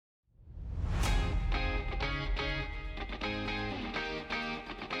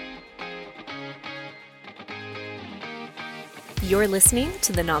You're listening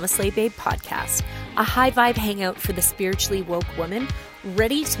to the Namaste Babe podcast, a high vibe hangout for the spiritually woke woman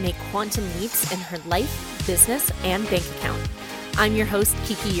ready to make quantum leaps in her life, business, and bank account. I'm your host,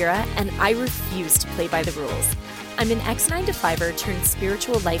 Kiki Yura, and I refuse to play by the rules. I'm an ex-9 to 5er turned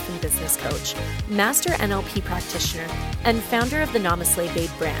spiritual life and business coach, master NLP practitioner, and founder of the Namaste Babe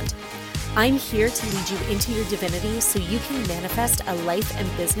brand. I'm here to lead you into your divinity so you can manifest a life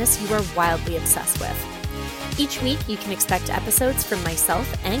and business you are wildly obsessed with. Each week, you can expect episodes from myself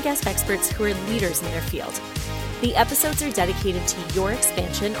and guest experts who are leaders in their field. The episodes are dedicated to your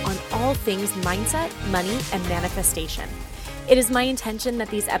expansion on all things mindset, money, and manifestation. It is my intention that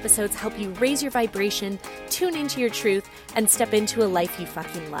these episodes help you raise your vibration, tune into your truth, and step into a life you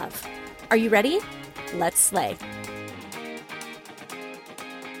fucking love. Are you ready? Let's slay.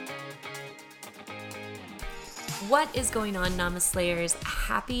 What is going on, Namaslayers?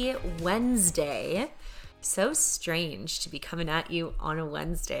 Happy Wednesday. So strange to be coming at you on a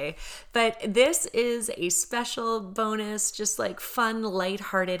Wednesday, but this is a special bonus, just like fun,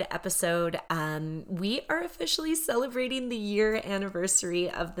 lighthearted episode. We are officially celebrating the year anniversary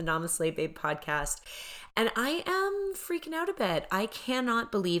of the Namaste Babe podcast, and I am freaking out a bit. I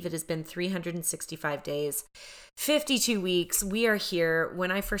cannot believe it has been 365 days, 52 weeks. We are here.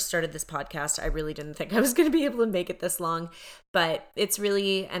 When I first started this podcast, I really didn't think I was going to be able to make it this long, but it's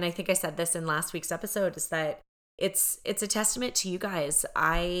really, and I think I said this in last week's episode, is that it's a testament to you guys.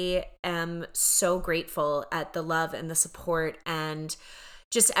 I am so grateful at the love and the support and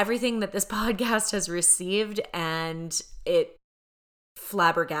just everything that this podcast has received, and it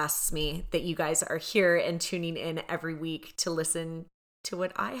flabbergasts me that you guys are here and tuning in every week to listen to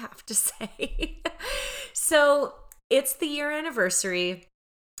what I have to say. So it's the year anniversary.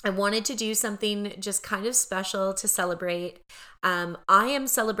 I wanted to do something just kind of special to celebrate. I am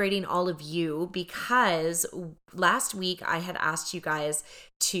celebrating all of you because last week I had asked you guys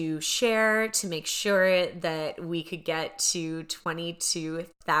to share to make sure that we could get to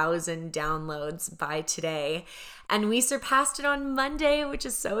 22,000 downloads by today. And we surpassed it on Monday, which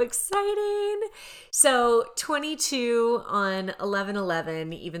is so exciting. So 22 on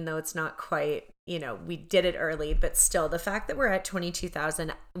 11/11, even though it's not quite, we did it early, but still the fact that we're at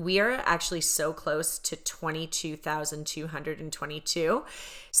 22,000, we are actually so close to 22,222.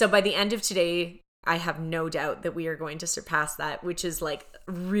 So by the end of today, I have no doubt that we are going to surpass that, which is like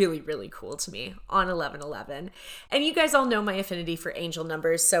really, really cool to me on 11/11. And you guys all know my affinity for angel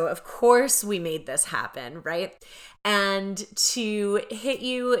numbers. So of course we made this happen, right? And to hit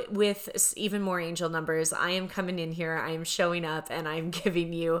you with even more angel numbers, I am coming in here, I am showing up, and I'm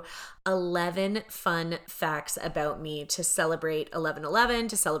giving you 11 fun facts about me to celebrate 11/11,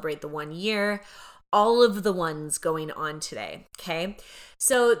 to celebrate the 1 year, all of the ones going on today, okay?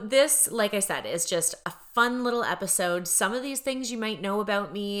 So this, like I said, is just a fun little episode. Some of these things you might know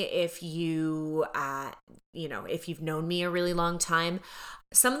about me if if you've known me a really long time.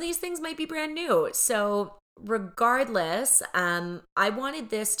 Some of these things might be brand new. So regardless, I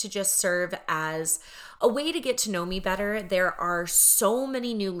wanted this to just serve as a way to get to know me better. There are so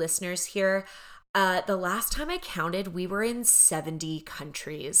many new listeners here. The last time I counted, we were in 70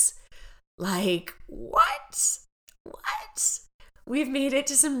 countries. Like, what? We've made it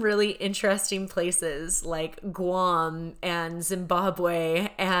to some really interesting places like Guam and Zimbabwe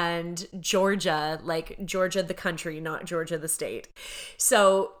and Georgia, like Georgia the country, not Georgia the state.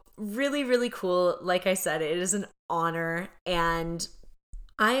 So really, really cool. Like I said, it is an honor, and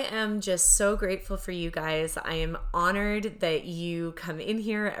I am just so grateful for you guys. I am honored that you come in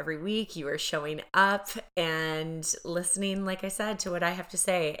here every week. You are showing up and listening, like I said, to what I have to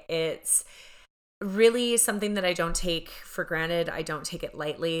say. It's really something that I don't take for granted. I don't take it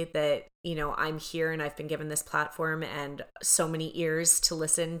lightly that, I'm here and I've been given this platform and so many ears to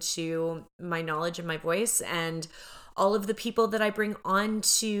listen to my knowledge and my voice and all of the people that I bring on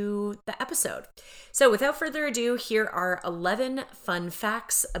to the episode. So without further ado, here are 11 fun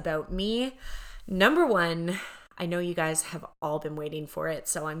facts about me. Number 1, I know you guys have all been waiting for it,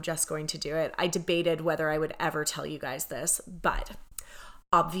 so I'm just going to do it. I debated whether I would ever tell you guys this, but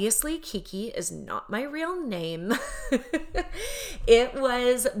obviously, Kiki is not my real name. It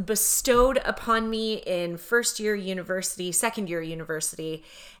was bestowed upon me in first year university, second year university,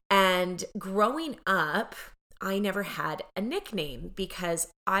 and growing up, I never had a nickname because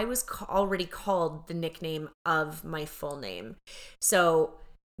I was already called the nickname of my full name. So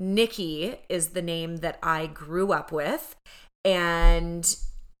Nikki is the name that I grew up with, and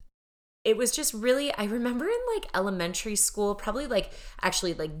it was just really, I remember in like elementary school, probably like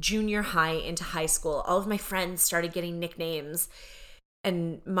junior high into high school, all of my friends started getting nicknames.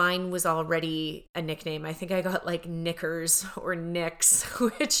 and mine was already a nickname. I think I got like Knickers or Nicks,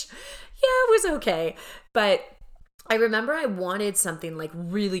 which, yeah, was okay. But I remember I wanted something like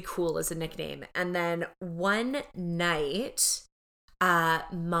really cool as a nickname. And then one night,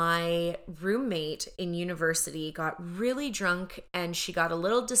 my roommate in university got really drunk and she got a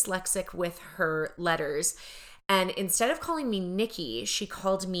little dyslexic with her letters. And instead of calling me Nikki, she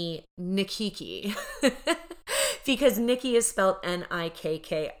called me Nikiki because Nikki is spelled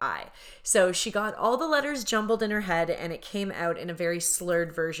Nikki. So she got all the letters jumbled in her head and it came out in a very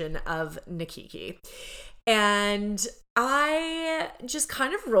slurred version of Nikiki. And I just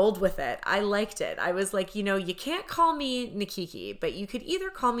kind of rolled with it. I liked it. I was like, you can't call me Nikiki, but you could either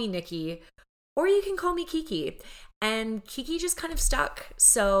call me Nikki or you can call me Kiki. And Kiki just kind of stuck.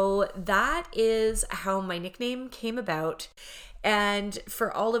 So that is how my nickname came about. And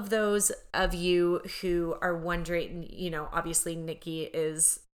for all of those of you who are wondering, obviously Nikki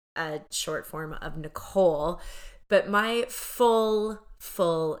is a short form of Nicole, but my full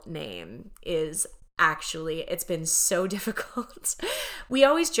name is actually, it's been so difficult. We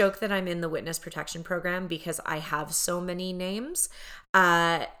always joke that I'm in the witness protection program because I have so many names.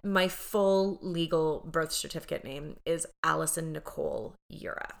 My full legal birth certificate name is Allison Nicole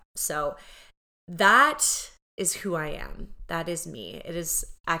Ura. So that is who I am. That is me. It is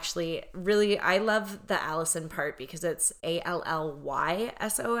actually really, I love the Allison part because it's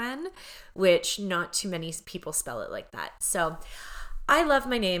Alllyson, which not too many people spell it like that. So I love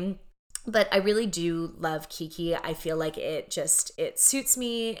my name. But I really do love Kiki. I feel like it suits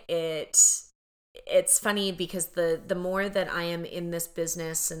me. It's funny because the more that I am in this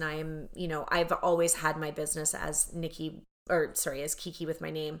business and I am, I've always had my business as as Kiki with my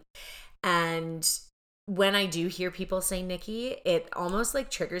name. And when I do hear people say Nikki, it almost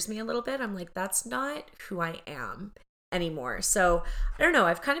like triggers me a little bit. I'm like, that's not who I am anymore. So I don't know.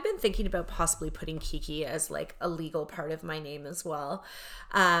 I've kind of been thinking about possibly putting Kiki as like a legal part of my name as well.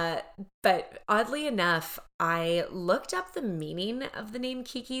 But oddly enough, I looked up the meaning of the name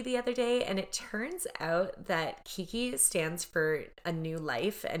Kiki the other day, and it turns out that Kiki stands for a new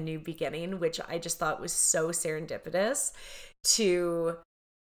life, a new beginning, which I just thought was so serendipitous to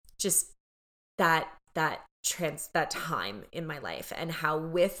just that time in my life, and how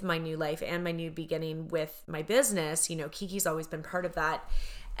with my new life and my new beginning with my business, Kiki's always been part of that.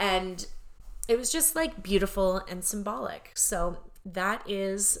 And it was just like beautiful and symbolic. So that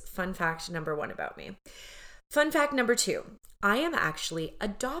is fun fact number 1 about me. Fun fact number 2, I am actually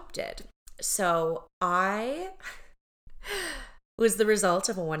adopted. So I was the result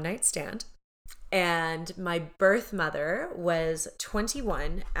of a one-night stand. And my birth mother was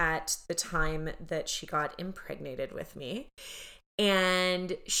 21 at the time that she got impregnated with me.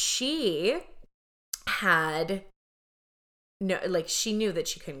 And she had she knew that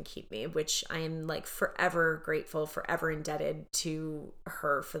she couldn't keep me, which I am like forever grateful, forever indebted to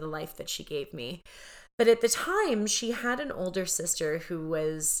her for the life that she gave me. But at the time, she had an older sister who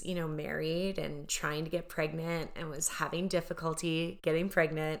was, married and trying to get pregnant and was having difficulty getting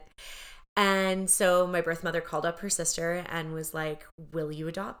pregnant. And so my birth mother called up her sister and was like, will you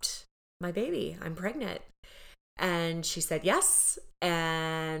adopt my baby? I'm pregnant. And she said yes.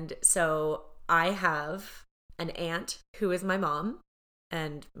 And so I have an aunt who is my mom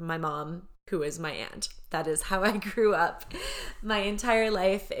and my mom who is my aunt. That is how I grew up my entire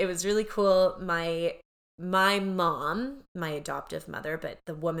life. It was really cool. My mom, my adoptive mother, but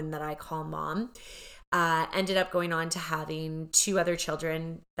the woman that I call mom, ended up going on to having 2 other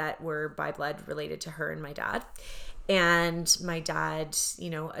children that were by blood related to her and my dad. And my dad,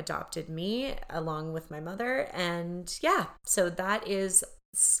 adopted me along with my mother. And yeah, so that is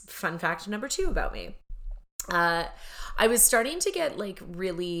fun fact number 2 about me. I was starting to get like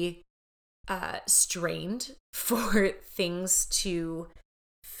really strained for things to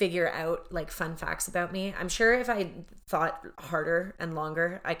figure out like fun facts about me. I'm sure if I thought harder and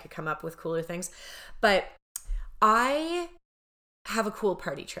longer, I could come up with cooler things. But I have a cool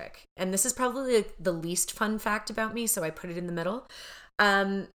party trick. And this is probably like the least fun fact about me, so I put it in the middle.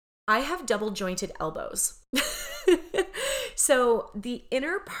 I have double jointed elbows. So the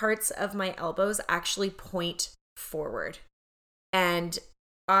inner parts of my elbows actually point forward. And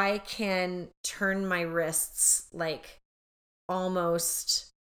I can turn my wrists like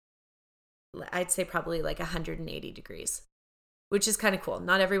almost, I'd say probably like 180 degrees, which is kind of cool.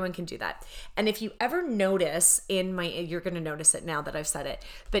 Not everyone can do that. And if you ever notice you're going to notice it now that I've said it,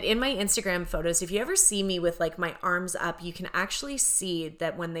 but in my Instagram photos, if you ever see me with like my arms up, you can actually see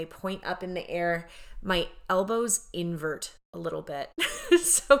that when they point up in the air, my elbows invert a little bit.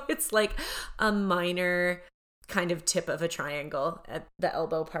 So it's like a minor kind of tip of a triangle at the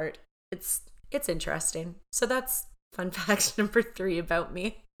elbow part. It's interesting. So that's fun fact number 3 about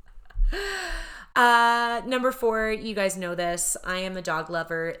me. Number 4, you guys know this. I am a dog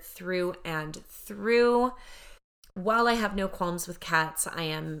lover through and through. While I have no qualms with cats, I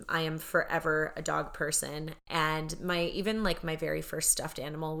am forever a dog person. And my very first stuffed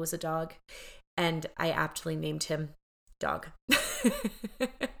animal was a dog, and I aptly named him Dog.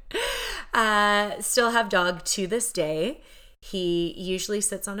 Still have Dog to this day. He usually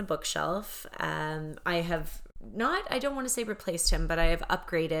sits on a bookshelf. I don't want to say replaced him, but I have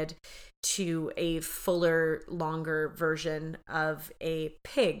upgraded to a fuller, longer version of a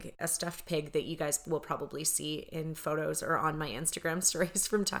stuffed pig that you guys will probably see in photos or on my Instagram stories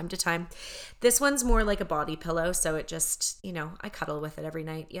from time to time. This one's more like a body pillow, so it just, I cuddle with it every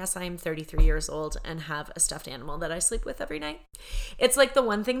night. Yes, I am 33 years old and have a stuffed animal that I sleep with every night. It's like the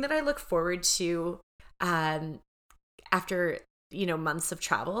one thing that I look forward to after, months of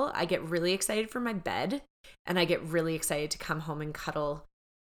travel. I get really excited for my bed, and I get really excited to come home and cuddle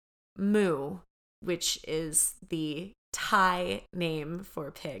Moo, which is the Thai name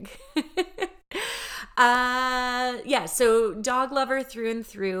for pig. So dog lover through and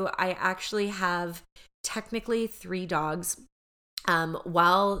through. I actually have technically 3 dogs.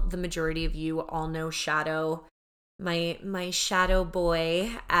 While the majority of you all know Shadow, my Shadow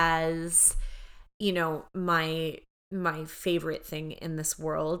boy, as my favorite thing in this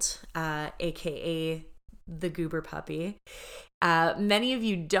world, aka the Goober puppy. Many of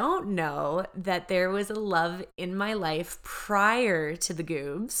you don't know that there was a love in my life prior to the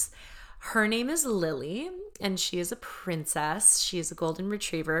Goobs. Her name is Lily, and she is a princess. She is a golden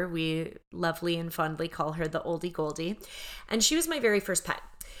retriever. We lovely and fondly call her the Oldie Goldie. And she was my very first pet.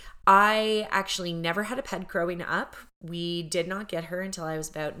 I actually never had a pet growing up. We did not get her until I was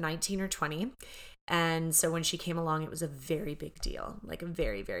about 19 or 20. And so when she came along, it was a very big deal, like a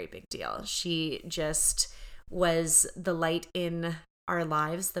very, very big deal. She just was the light in our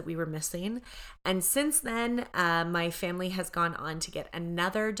lives that we were missing. And since then, my family has gone on to get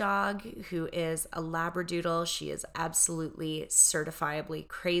another dog who is a Labradoodle. She is absolutely certifiably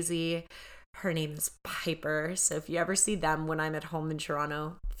crazy. Her name is Piper. So if you ever see them when I'm at home in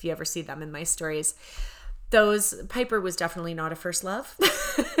Toronto, if you ever see them in my stories, Piper was definitely not a first love.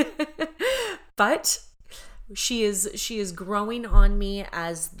 But she is growing on me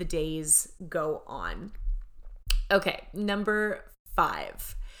as the days go on. Okay, number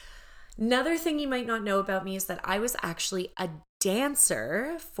 5. Another thing you might not know about me is that I was actually a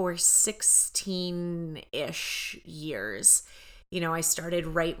dancer for 16-ish years. I started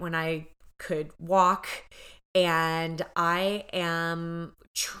right when I could walk, and I am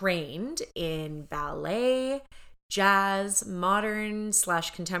trained in ballet, jazz,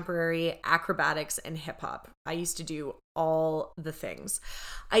 modern/contemporary, acrobatics, and hip hop. I used to do all the things.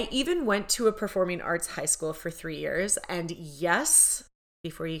 I even went to a performing arts high school for 3 years. And yes,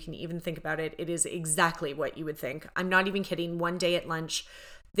 before you can even think about it, it is exactly what you would think. I'm not even kidding. One day at lunch,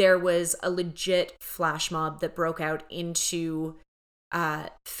 there was a legit flash mob that broke out into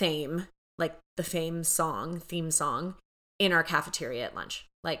Fame, like the Fame theme song, in our cafeteria at lunch.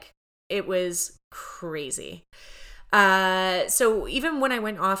 Like, it was crazy. So even when I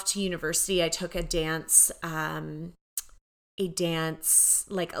went off to university, I took a dance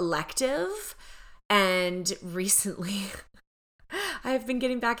like elective, and recently I've been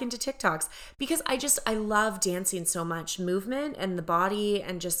getting back into TikToks because I love dancing so much, movement and the body,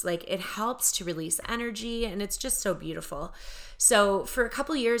 and just like it helps to release energy, and it's just so beautiful. So for a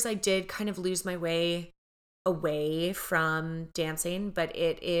couple years, I did kind of lose my way away from dancing, but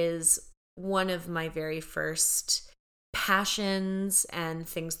it is one of my very first passions and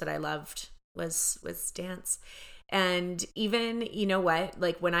things that I loved was dance. And even, you know what,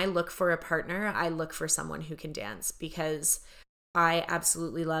 like when I look for a partner, I look for someone who can dance, because I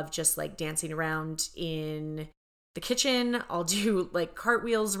absolutely love just like dancing around in the kitchen. I'll do like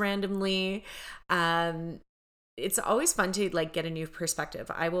cartwheels randomly. It's always fun to like get a new perspective.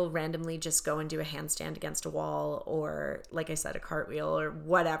 I will randomly just go and do a handstand against a wall, or like I said, a cartwheel or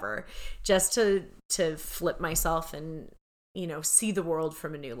whatever, just to flip myself and, see the world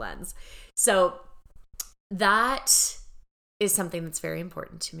from a new lens. So that is something that's very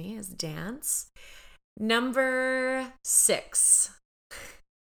important to me, is dance. Number 6.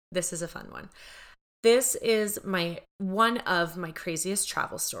 This is a fun one. This is one of my craziest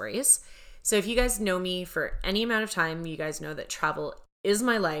travel stories. So if you guys know me for any amount of time, you guys know that travel is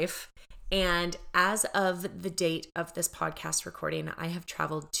my life. And as of the date of this podcast recording, I have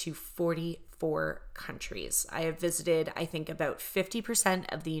traveled to 44 countries. I have visited, I think, about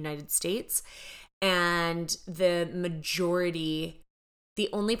 50% of the United States And the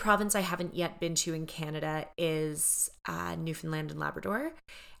only province I haven't yet been to in Canada is Newfoundland and Labrador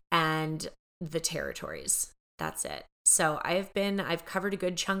and the territories. That's it. So I've covered a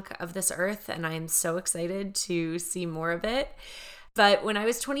good chunk of this earth, and I am so excited to see more of it. But when I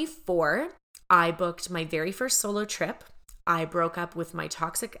was 24, I booked my very first solo trip. I broke up with my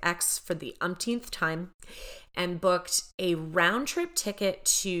toxic ex for the umpteenth time and booked a round trip ticket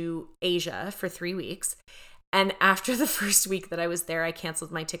to Asia for 3 weeks. And after the first week that I was there, I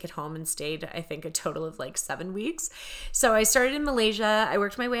canceled my ticket home and stayed, I think, a total of like 7 weeks. So I started in Malaysia, I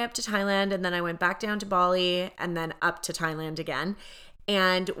worked my way up to Thailand, and then I went back down to Bali and then up to Thailand again.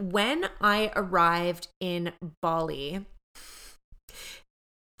 And when I arrived in Bali,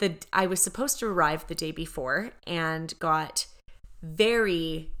 I was supposed to arrive the day before and got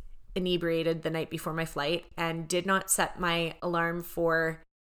very inebriated the night before my flight and did not set my alarm for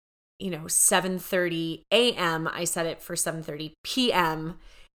 7:30 a.m. I set it for 7:30 p.m.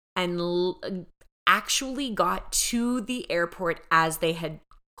 and actually got to the airport as they had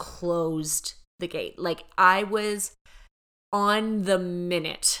closed the gate. Like, I was on the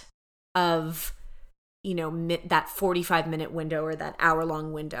minute of that 45-minute window or that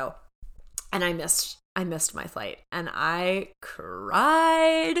hour-long window, and I missed my flight, and I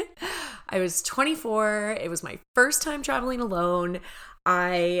cried. I was 24. It was my first time traveling alone.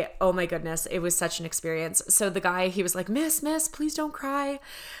 Oh my goodness, it was such an experience. So the guy, he was like, miss, please don't cry.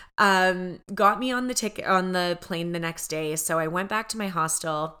 Got me on the plane the next day. So I went back to my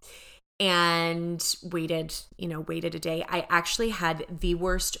hostel and waited a day. I actually had the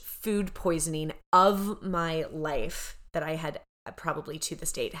worst food poisoning of my life that I had probably to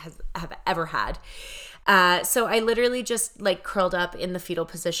this date have ever had. So I literally just like curled up in the fetal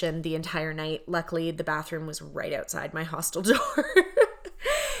position the entire night. Luckily, the bathroom was right outside my hostel door.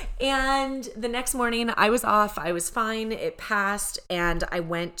 And the next morning I was off. I was fine. It passed, and I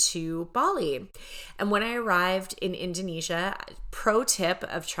went to Bali. And when I arrived in Indonesia, pro tip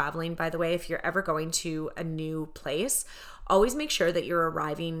of traveling, by the way, if you're ever going to a new place, always make sure that you're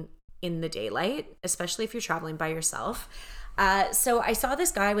arriving in the daylight, especially if you're traveling by yourself. So I saw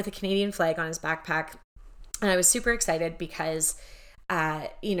this guy with a Canadian flag on his backpack, and I was super excited because I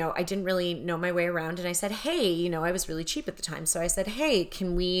didn't really know my way around. And I said, hey, I was really cheap at the time. So I said, hey,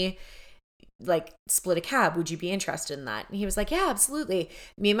 can we like split a cab? Would you be interested in that? And he was like, yeah, absolutely.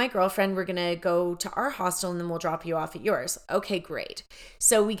 Me and my girlfriend, we're going to go to our hostel and then we'll drop you off at yours. Okay, great.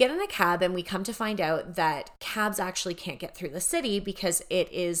 So we get in a cab, and we come to find out that cabs actually can't get through the city because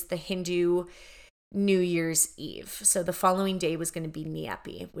it is the Hindu New Year's Eve. So the following day was going to be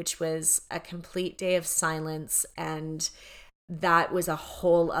Nyepi, which was a complete day of silence, and that was a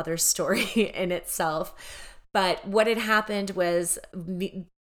whole other story in itself. But what had happened was,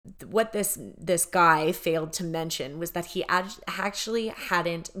 what this guy failed to mention was that he actually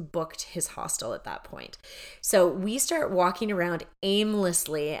hadn't booked his hostel at that point. So we start walking around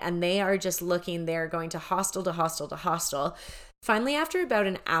aimlessly, and they are just looking. They're going to hostel to hostel to hostel. Finally, after about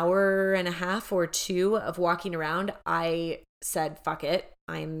an hour and a half or two of walking around, I said, fuck it.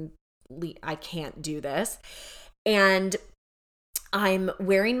 I can't do this. And I'm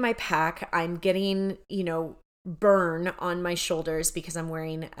wearing my pack. I'm getting, burn on my shoulders because I'm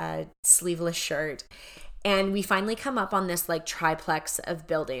wearing a sleeveless shirt. And we finally come up on this like triplex of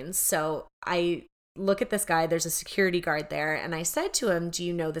buildings. So I look at this guy. There's a security guard there. And I said to him, do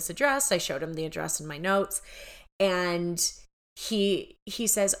you know this address? I showed him the address in my notes. And he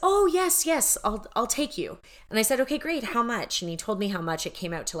says, oh, yes, I'll take you. And I said, okay, great. How much? And he told me how much. It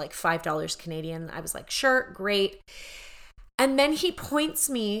came out to like $5 Canadian. I was like, sure, great. And then he points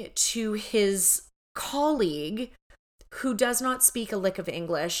me to his colleague who does not speak a lick of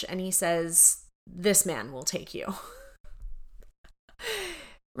English. And he says, this man will take you.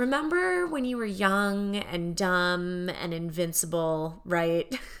 Remember when you were young and dumb and invincible,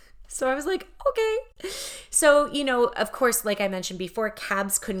 right? So I was like, okay. So, of course, like I mentioned before,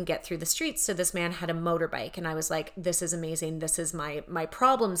 cabs couldn't get through the streets. So this man had a motorbike, and I was like, this is amazing. This is my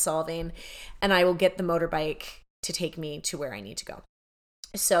problem solving, and I will get the motorbike to take me to where I need to go.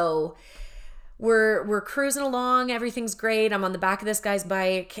 So we're cruising along. Everything's great. I'm on the back of this guy's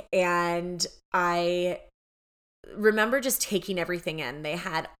bike, and I remember just taking everything in. They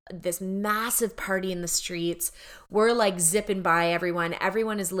had this massive party in the streets. We're like zipping by everyone.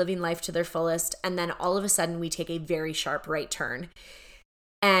 Everyone is living life to their fullest. And then all of a sudden we take a very sharp right turn,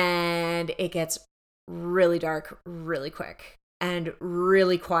 and it gets really dark really quick, and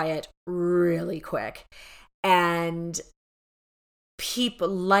really quiet really quick. And people,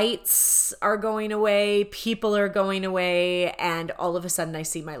 lights are going away, people are going away, and all of a sudden I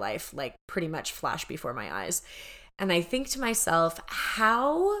see my life like pretty much flash before my eyes. And I think to myself,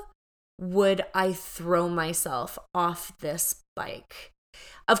 how would I throw myself off this bike?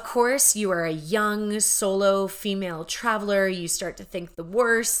 Of course, you are a young solo female traveler. You start to think the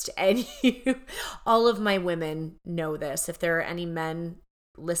worst, and all of my women know this. If there are any men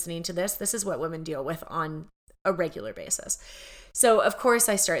listening to this, this is what women deal with on a regular basis. So, of course,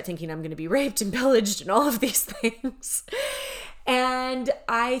 I start thinking I'm going to be raped and pillaged and all of these things. And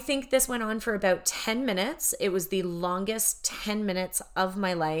I think this went on for about 10 minutes. It was the longest 10 minutes of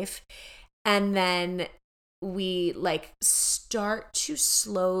my life. And then we like start to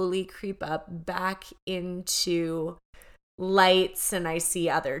slowly creep up back into lights, and I see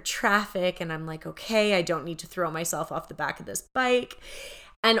other traffic, and I'm like, okay, I don't need to throw myself off the back of this bike.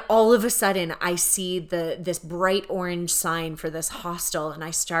 And all of a sudden I see this bright orange sign for this hostel, and I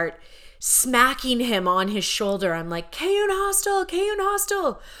start smacking him on his shoulder. I'm like, Kayun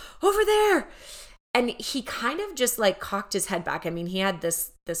Hostel, over there. And he kind of just like cocked his head back. I mean, he had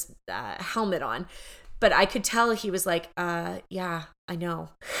this helmet on, but I could tell he was like, yeah, I know.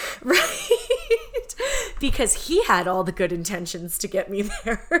 Right? Because he had all the good intentions to get me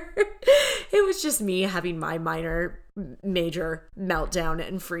there. It was just me having my major meltdown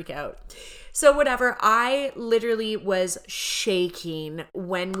and freak out. So whatever, I literally was shaking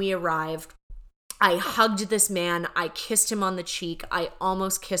when we arrived. I hugged this man. I kissed him on the cheek. I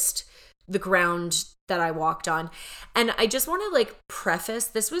almost kissed the ground that I walked on. And I just want to like preface,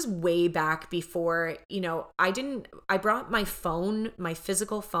 this was way back before, I brought my phone, my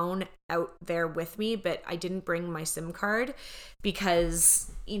physical phone out there with me, but I didn't bring my SIM card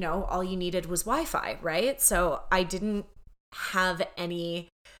because, all you needed was Wi-Fi, right? So I didn't have any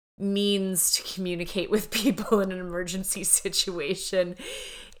means to communicate with people in an emergency situation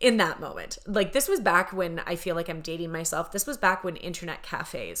in that moment. Like, this was back when, I feel like I'm dating myself, this was back when internet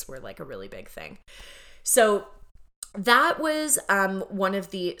cafes were like a really big thing. So that was one of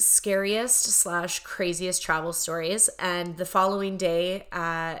the scariest / craziest travel stories. And the following day,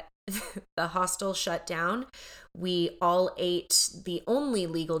 the hostel shut down. We all ate the only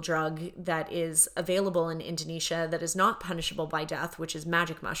legal drug that is available in Indonesia that is not punishable by death, which is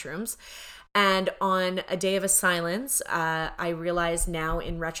magic mushrooms. And on a day of a silence, I realize now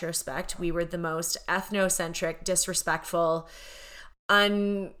in retrospect, we were the most ethnocentric, disrespectful,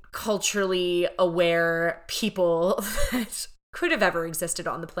 unculturally aware people that could have ever existed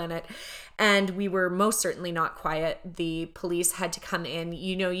on the planet. And we were most certainly not quiet. The police had to come in.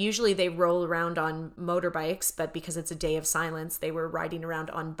 Usually they roll around on motorbikes, but because it's a day of silence, they were riding around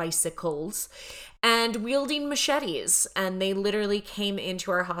on bicycles and wielding machetes. And they literally came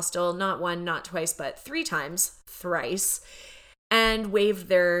into our hostel, not one, not twice, but thrice, and waved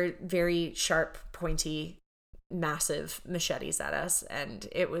their very sharp, pointy, massive machetes at us. And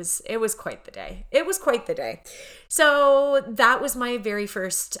it was quite the day. It was quite the day. So that was my very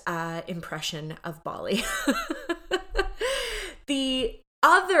first impression of Bali. The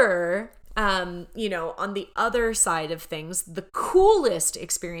other, on the other side of things, the coolest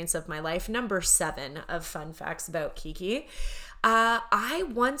experience of my life, number 7 of fun facts about Kiki. I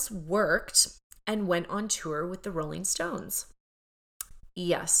once worked and went on tour with the Rolling Stones.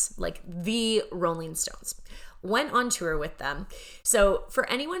 Yes, like the Rolling Stones. Went on tour with them. So for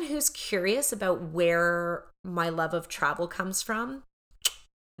anyone who's curious about where my love of travel comes from,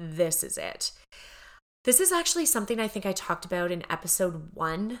 this is it. This is actually something I think I talked about in episode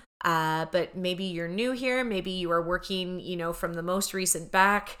 1, but maybe you're new here. Maybe you are working, from the most recent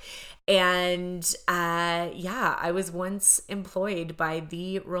back. And I was once employed by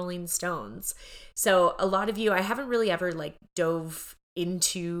the Rolling Stones. So a lot of you, I haven't really ever dove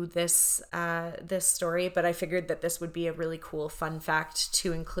into this story, but I figured that this would be a really cool fun fact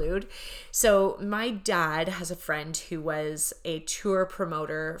to include. So my dad has a friend who was a tour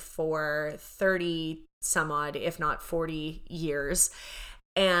promoter for 30 some odd, if not 40 years,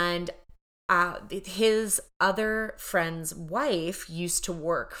 and his other friend's wife used to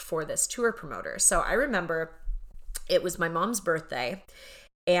work for this tour promoter. So I remember it was my mom's birthday.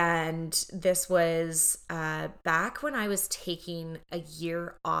 And this was back when I was taking a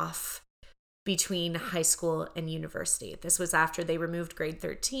year off between high school and university. This was after they removed grade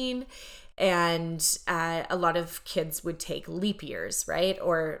 13, and a lot of kids would take leap years, right?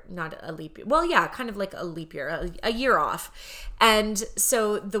 Or not a leap year. Well, yeah, kind of like a leap year, a year off. And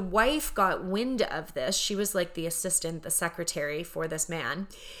so the wife got wind of this. She was like the assistant, the secretary for this man.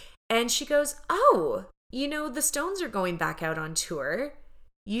 And she goes, oh, the Stones are going back out on tour.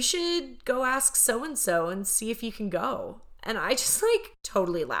 You should go ask so-and-so and see if you can go. And I just like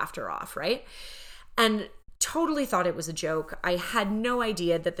totally laughed her off, right? And totally thought it was a joke. I had no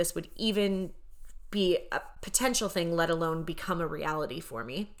idea that this would even be a potential thing, let alone become a reality for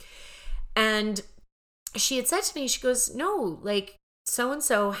me. And she had said to me, she goes, no, like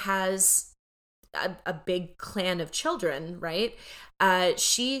so-and-so has a big clan of children, right?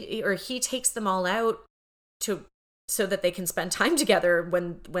 He takes them all out so that they can spend time together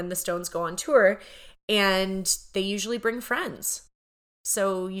when the Stones go on tour, and they usually bring friends.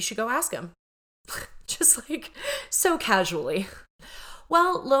 So you should go ask him. Just like so casually.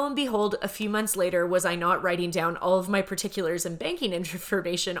 Well, lo and behold, a few months later, was I not writing down all of my particulars and banking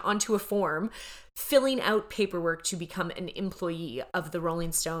information onto a form, filling out paperwork to become an employee of the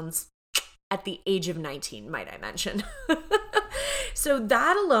Rolling Stones at the age of 19, might I mention. So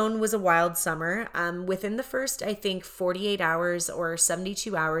that alone was a wild summer. Within the first, I think, 48 hours or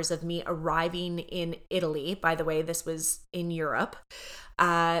 72 hours of me arriving in Italy, by the way, this was in Europe,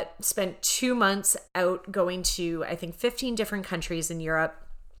 spent 2 months out going to, I think, 15 different countries in Europe.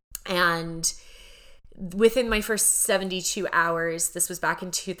 And within my first 72 hours, this was back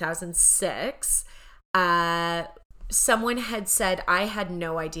in 2006, someone had said, I had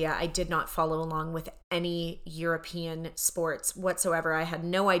no idea. I did not follow along with any European sports whatsoever. I had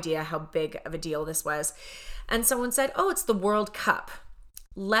no idea how big of a deal this was. And someone said, oh, it's the World Cup.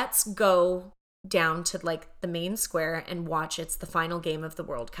 Let's go down to like the main square and watch. It's the final game of the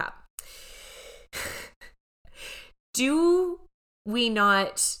World Cup. Do we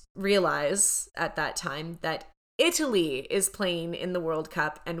not realize at that time that Italy is playing in the World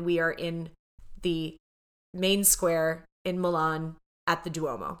Cup and we are in the main square in Milan at the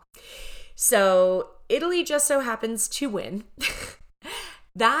Duomo? So Italy just so happens to win.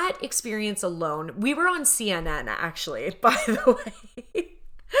 That experience alone, we were on CNN actually, by the way.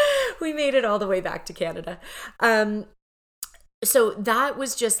 We made it all the way back to Canada. So that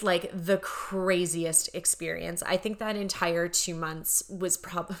was just like the craziest experience. I think that entire 2 months was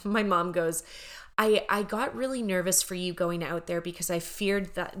probably, my mom goes, I got really nervous for you going out there because I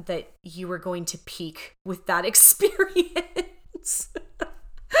feared that you were going to peak with that experience.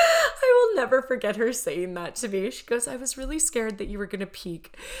 I will never forget her saying that to me. She goes, I was really scared that you were going to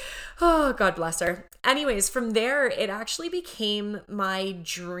peak. Oh, God bless her. Anyways, from there, it actually became my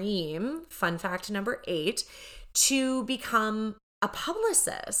dream, fun fact number 8, to become a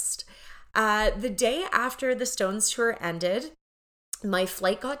publicist. The day after the Stones tour ended, my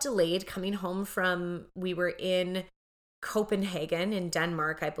flight got delayed coming home from, we were in Copenhagen in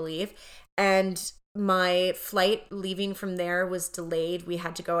Denmark, I believe, and my flight leaving from there was delayed. We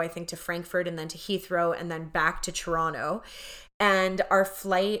had to go, I think, to Frankfurt and then to Heathrow and then back to Toronto. And our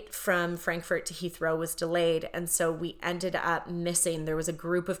flight from Frankfurt to Heathrow was delayed. And so we ended up missing, there was a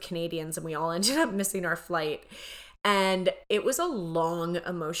group of Canadians and we all ended up missing our flight. And it was a long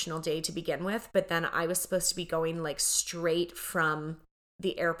emotional day to begin with, but then I was supposed to be going like straight from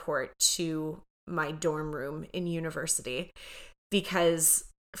the airport to my dorm room in university because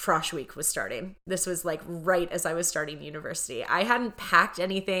Frosh Week was starting. This was like right as I was starting university. I hadn't packed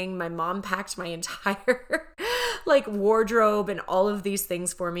anything. My mom packed my entire like wardrobe and all of these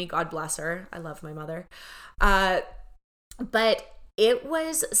things for me. God bless her. I love my mother. But it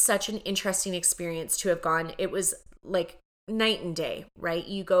was such an interesting experience to have gone. It was like night and day, right?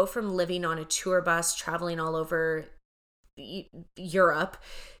 You go from living on a tour bus, traveling all over Europe,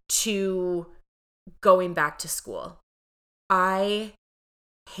 to going back to school. I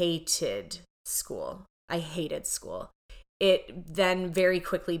hated school. I hated school. It then very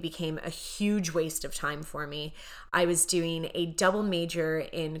quickly became a huge waste of time for me. I was doing a double major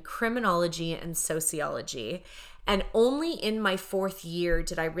in criminology and sociology. And only in my 4th year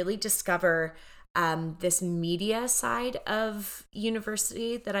did I really discover this media side of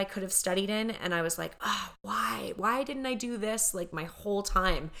university that I could have studied in. And I was like, oh, why didn't I do this like my whole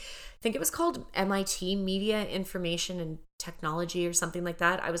time? I think it was called MIT, Media, Information and Technology or something like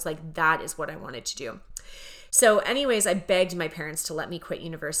that. I was like, that is what I wanted to do. So anyways, I begged my parents to let me quit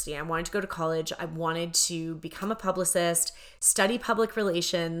university. I wanted to go to college. I wanted to become a publicist, study public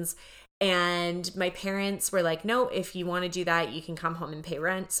relations. And my parents were like, no, if you want to do that, you can come home and pay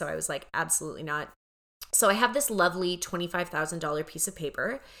rent. So I was like, absolutely not. So I have this lovely $25,000 piece of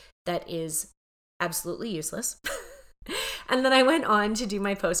paper that is absolutely useless. And then I went on to do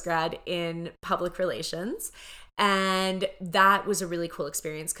my postgrad in public relations. And that was a really cool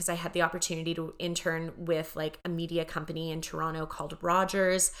experience because I had the opportunity to intern with like a media company in Toronto called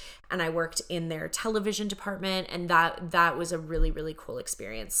Rogers, and I worked in their television department, and that was a really, really cool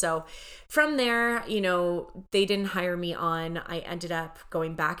experience. So from there, you know, they didn't hire me on. I ended up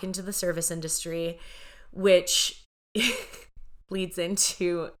going back into the service industry, which leads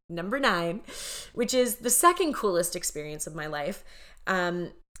into number 9, which is the second coolest experience of my life.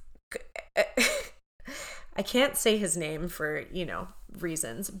 I can't say his name for,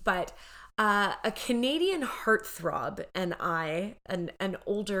 reasons, but a Canadian heartthrob and I, an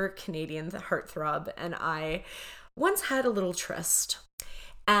older Canadian heartthrob and I once had a little tryst.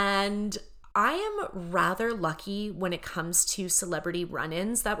 And I am rather lucky when it comes to celebrity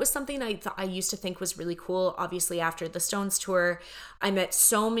run-ins. That was something I used to think was really cool. Obviously, after the Stones tour, I met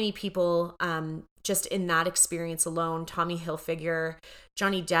so many people just in that experience alone. Tommy Hilfiger,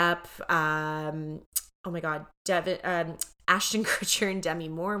 Johnny Depp, oh my God, Ashton Kutcher and Demi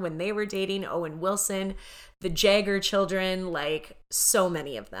Moore when they were dating, Owen Wilson, the Jagger children, like so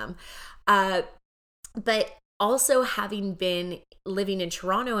many of them. But also having been living in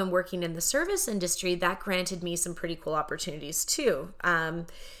Toronto and working in the service industry, that granted me some pretty cool opportunities too. I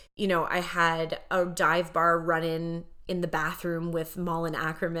had a dive bar run-in in the bathroom with Malin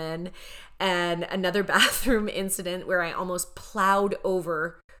Ackerman, and another bathroom incident where I almost plowed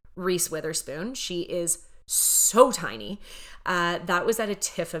over Reese Witherspoon. She is so tiny. That was at a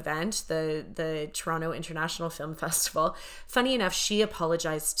TIFF event, the Toronto International Film Festival. Funny enough, she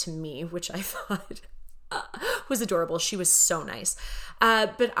apologized to me, which I thought was adorable. She was so nice.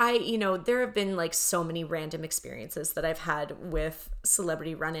 But there have been like so many random experiences that I've had with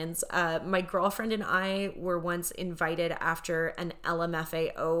celebrity run-ins. My girlfriend and I were once invited after an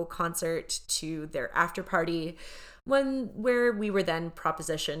LMFAO concert to their after party, where we were then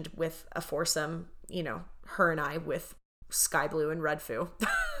propositioned with a foursome, her and I with Sky Blue and Red Foo.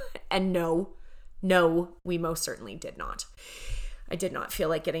 And no, we most certainly did not. I did not feel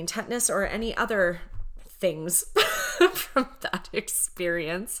like getting tetanus or any other things from that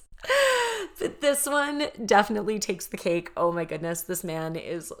experience. But this one definitely takes the cake. Oh my goodness, this man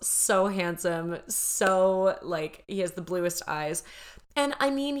is so handsome, so he has the bluest eyes. And I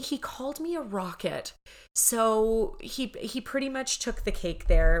mean, he called me a rocket. So he pretty much took the cake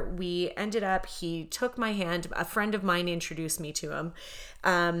there. He took my hand. A friend of mine introduced me to him.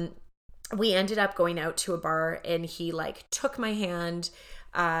 We ended up going out to a bar and he took my hand,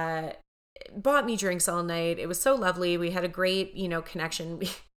 bought me drinks all night. It was so lovely. We had a great, connection.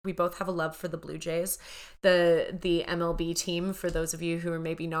 We both have a love for the Blue Jays, the MLB team, for those of you who are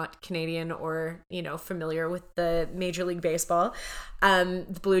maybe not Canadian or, familiar with the Major League Baseball.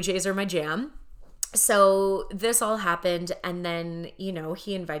 The Blue Jays are my jam. So this all happened. And then,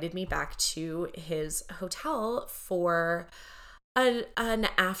 he invited me back to his hotel for an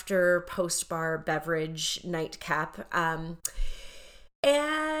after post-bar beverage nightcap.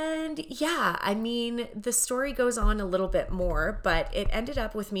 And yeah, I mean, the story goes on a little bit more, but it ended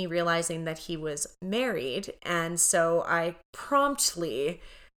up with me realizing that he was married. And so I promptly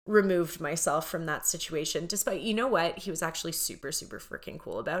removed myself from that situation, despite, you know what? He was actually super, super freaking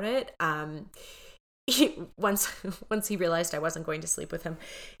cool about it. Once he realized I wasn't going to sleep with him,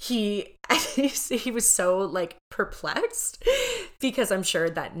 he was so perplexed, because I'm sure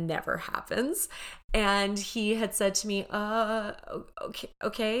that never happens. And he had said to me,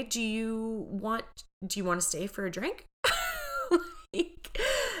 okay, do you want to stay for a drink?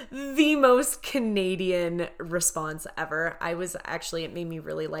 The most Canadian response ever. It made me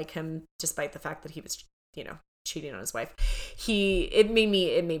really like him, despite the fact that he was, cheating on his wife. It made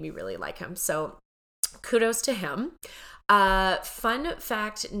me really like him. So kudos to him. Fun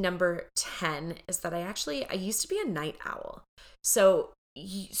fact number 10 is that I used to be a night owl. So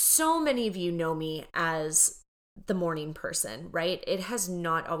many of you know me as the morning person, right? It has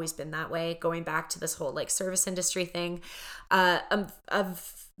not always been that way. Going back to this whole service industry thing, a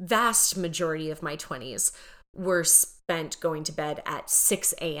vast majority of my 20s were spent going to bed at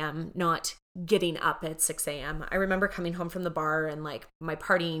 6 a.m., not getting up at 6 a.m. I remember coming home from the bar and my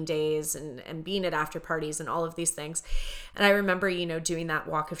partying days and being at after parties and all of these things. And I remember, doing that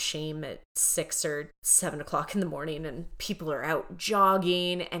walk of shame at 6 or 7 o'clock in the morning, and people are out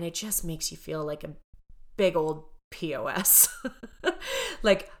jogging, and it just makes you feel like a big old POS,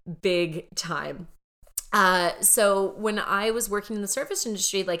 big time. So when I was working in the service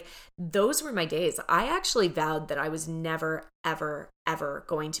industry, those were my days. I actually vowed that I was never, ever, ever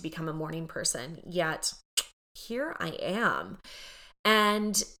going to become a morning person. Yet here I am.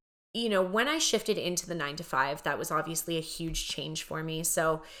 And, when I shifted into the 9 to 5, that was obviously a huge change for me.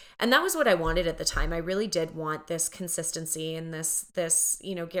 So, and that was what I wanted at the time. I really did want this consistency and this,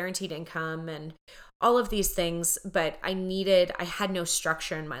 guaranteed income and all of these things, but I had no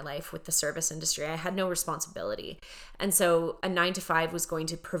structure in my life with the service industry. I had no responsibility. And so a 9 to 5 was going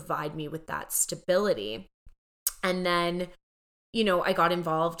to provide me with that stability. And then I got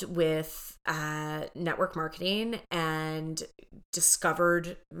involved with network marketing and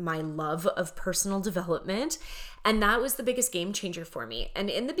discovered my love of personal development. And that was the biggest game changer for me. And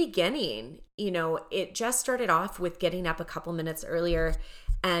in the beginning, it just started off with getting up a couple minutes earlier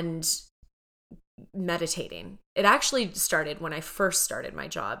and meditating. It actually started when I first started my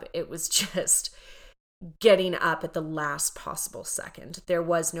job. It was just getting up at the last possible second. There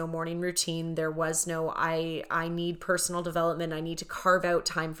was no morning routine. There was no, I need personal development. I need to carve out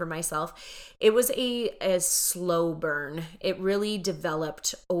time for myself. It was a slow burn. It really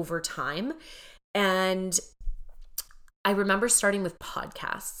developed over time. And I remember starting with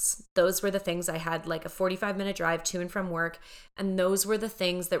podcasts. Those were the things I had, like a 45-minute drive to and from work. And those were the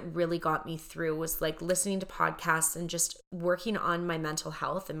things that really got me through, was like listening to podcasts and just working on my mental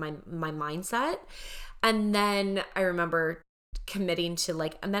health and my mindset. And then I remember committing to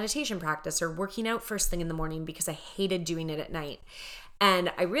like a meditation practice or working out first thing in the morning because I hated doing it at night.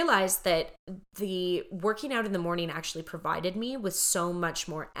 And I realized that the working out in the morning actually provided me with so much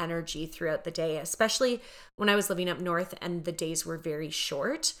more energy throughout the day, especially when I was living up north and the days were very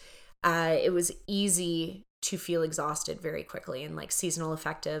short. It was easy to feel exhausted very quickly and like seasonal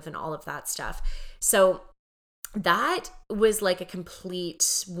affective and all of that stuff. So that was like a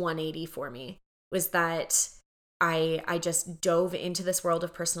complete 180 for me, was that I just dove into this world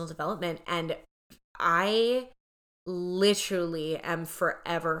of personal development, and I literally am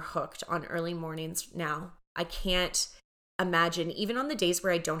forever hooked on early mornings now. I can't imagine, even on the days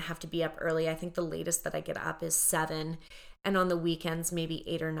where I don't have to be up early, I think the latest that I get up is 7, and on the weekends maybe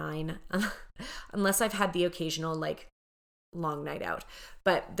 8 or 9, unless I've had the occasional like long night out,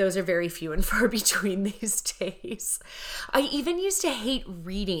 but those are very few and far between these days. I even used to hate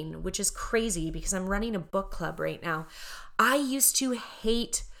reading, which is crazy because I'm running a book club right now. I used to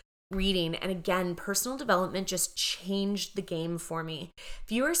hate reading, and again, personal development just changed the game for me.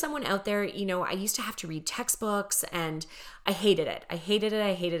 If you are someone out there, I used to have to read textbooks and I hated it.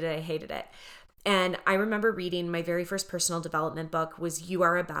 And I remember reading my very first personal development book was You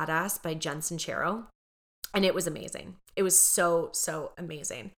Are a Badass by Jen Sincero. And it was amazing. It was so, so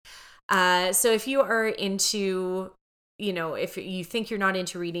amazing. So if you are into, if you think you're not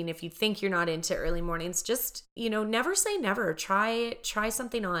into reading, if you think you're not into early mornings, just, never say never. Try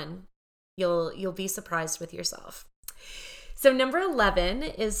something on. You'll be surprised with yourself. So number 11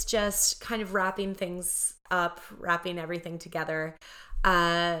 is just kind of wrapping things up, wrapping everything together.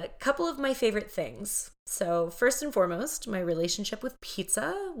 A couple of my favorite things. So first and foremost, my relationship with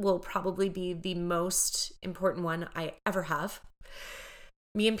pizza will probably be the most important one I ever have.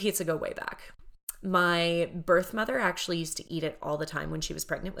 Me and pizza go way back. My birth mother actually used to eat it all the time when she was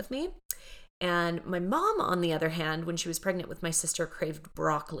pregnant with me. And my mom, on the other hand, when she was pregnant with my sister, craved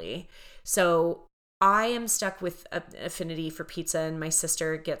broccoli. So I am stuck with an affinity for pizza, and my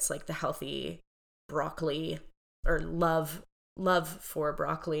sister gets like the healthy broccoli, or love for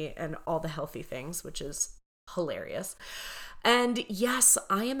broccoli and all the healthy things, which is hilarious. And yes,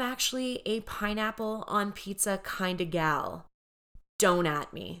 I am actually a pineapple on pizza kind of gal. Don't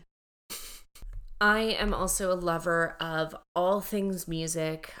at me. I am also a lover of all things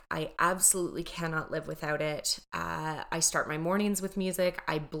music. I absolutely cannot live without it. I start my mornings with music.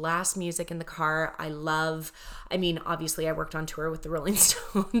 I blast music in the car. Obviously I worked on tour with the Rolling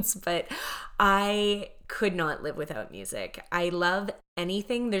Stones, but I could not live without music. I love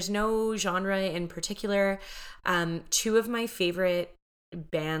anything. There's no genre in particular. Two of my favorite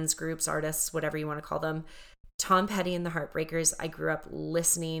bands, groups, artists, whatever you want to call them, Tom Petty and the Heartbreakers. I grew up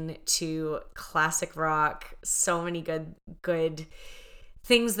listening to classic rock, so many good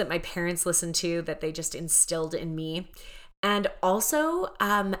things that my parents listened to that they just instilled in me. And also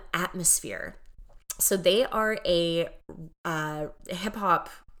Atmosphere. So they are a hip hop,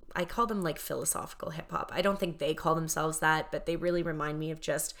 I call them like philosophical hip hop. I don't think they call themselves that, but they really remind me of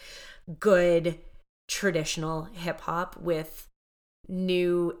just good traditional hip hop with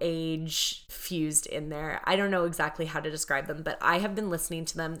new age fused in there. I don't know exactly how to describe them, but I have been listening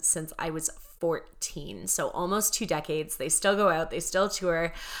to them since I was 14. So almost 2 decades. They still go out, they still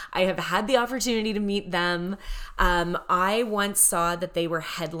tour. I have had the opportunity to meet them. I once saw that they were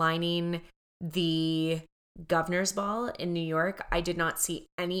headlining the Governor's Ball in New York. I did not see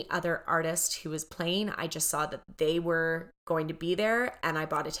any other artist who was playing. I just saw that they were going to be there, and I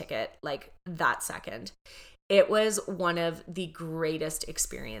bought a ticket like that second. It was one of the greatest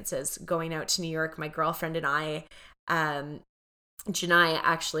experiences going out to New York. My girlfriend and I Janai,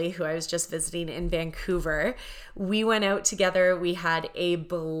 actually, who I was just visiting in Vancouver, we went out together. We had a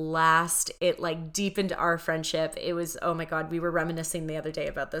blast. It like deepened our friendship. It was, oh my God, we were reminiscing the other day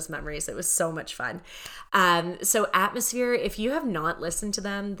about those memories. It was so much fun. So Atmosphere, if you have not listened to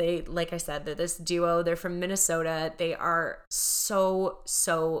them, they, like I said, they're this duo. They're from Minnesota. They are so,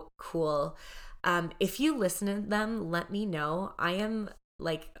 so cool. If you listen to them, let me know. I am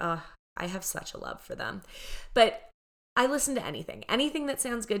like, I have such a love for them. But I listen to anything that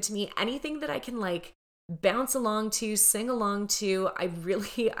sounds good to me, anything that I can like bounce along to, sing along to. I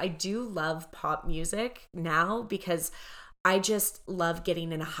do love pop music now because I just love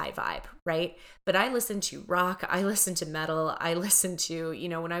getting in a high vibe, right? But I listen to rock, I listen to metal, I listen to,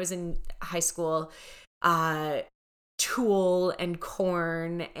 when I was in high school, Tool and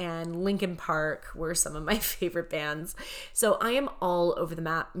Korn and Linkin Park were some of my favorite bands. So I am all over the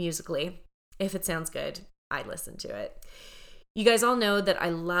map musically. If it sounds good, I listen to it. You guys all know that I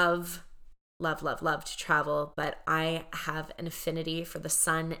love to travel, but I have an affinity for the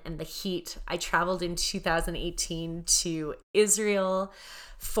sun and the heat. I traveled in 2018 to Israel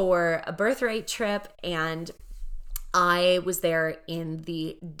for a birthright trip, and I was there in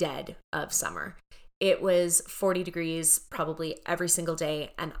the dead of summer. It was 40 degrees probably every single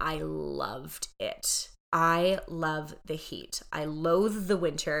day, and I loved it. I love the heat. I loathe the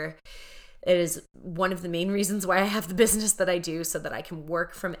winter. It is one of the main reasons why I have the business that I do, so that I can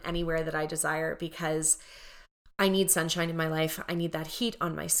work from anywhere that I desire, because I need sunshine in my life. I need that heat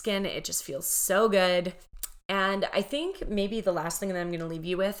on my skin. It just feels so good. And I think maybe the last thing that I'm going to leave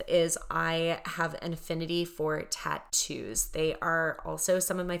you with is I have an affinity for tattoos. They are also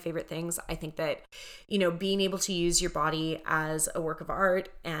some of my favorite things. I think that, being able to use your body as a work of art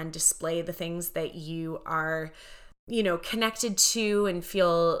and display the things that you are connected to and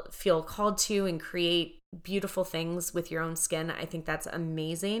feel called to, and create beautiful things with your own skin. I think that's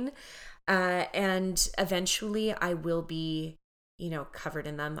amazing. And eventually I will be, covered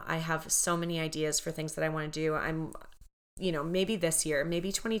in them. I have so many ideas for things that I want to do. I'm, maybe this year,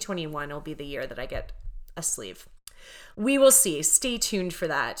 maybe 2021 will be the year that I get a sleeve. We will see. Stay tuned for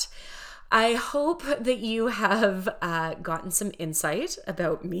that. I hope that you have gotten some insight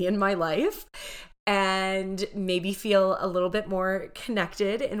about me and my life, and maybe feel a little bit more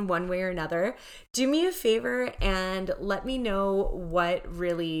connected in one way or another. Do me a favor and let me know what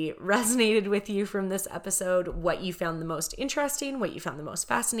really resonated with you from this episode, what you found the most interesting, what you found the most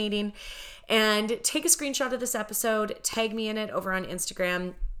fascinating, and take a screenshot of this episode, tag me in it over on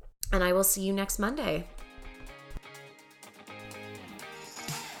Instagram, and I will see you next Monday.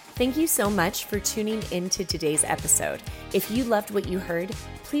 Thank you so much for tuning into today's episode. If you loved what you heard,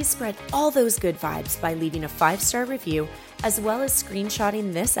 please spread all those good vibes by leaving a 5-star review, as well as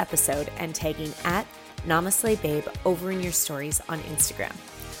screenshotting this episode and tagging @NamaSlayBabe over in your stories on Instagram.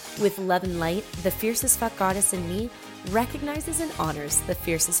 With love and light, the Fierce as Fuck Goddess in me recognizes and honors the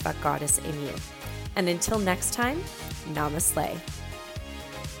Fierce as Fuck Goddess in you. And until next time, Namaslay.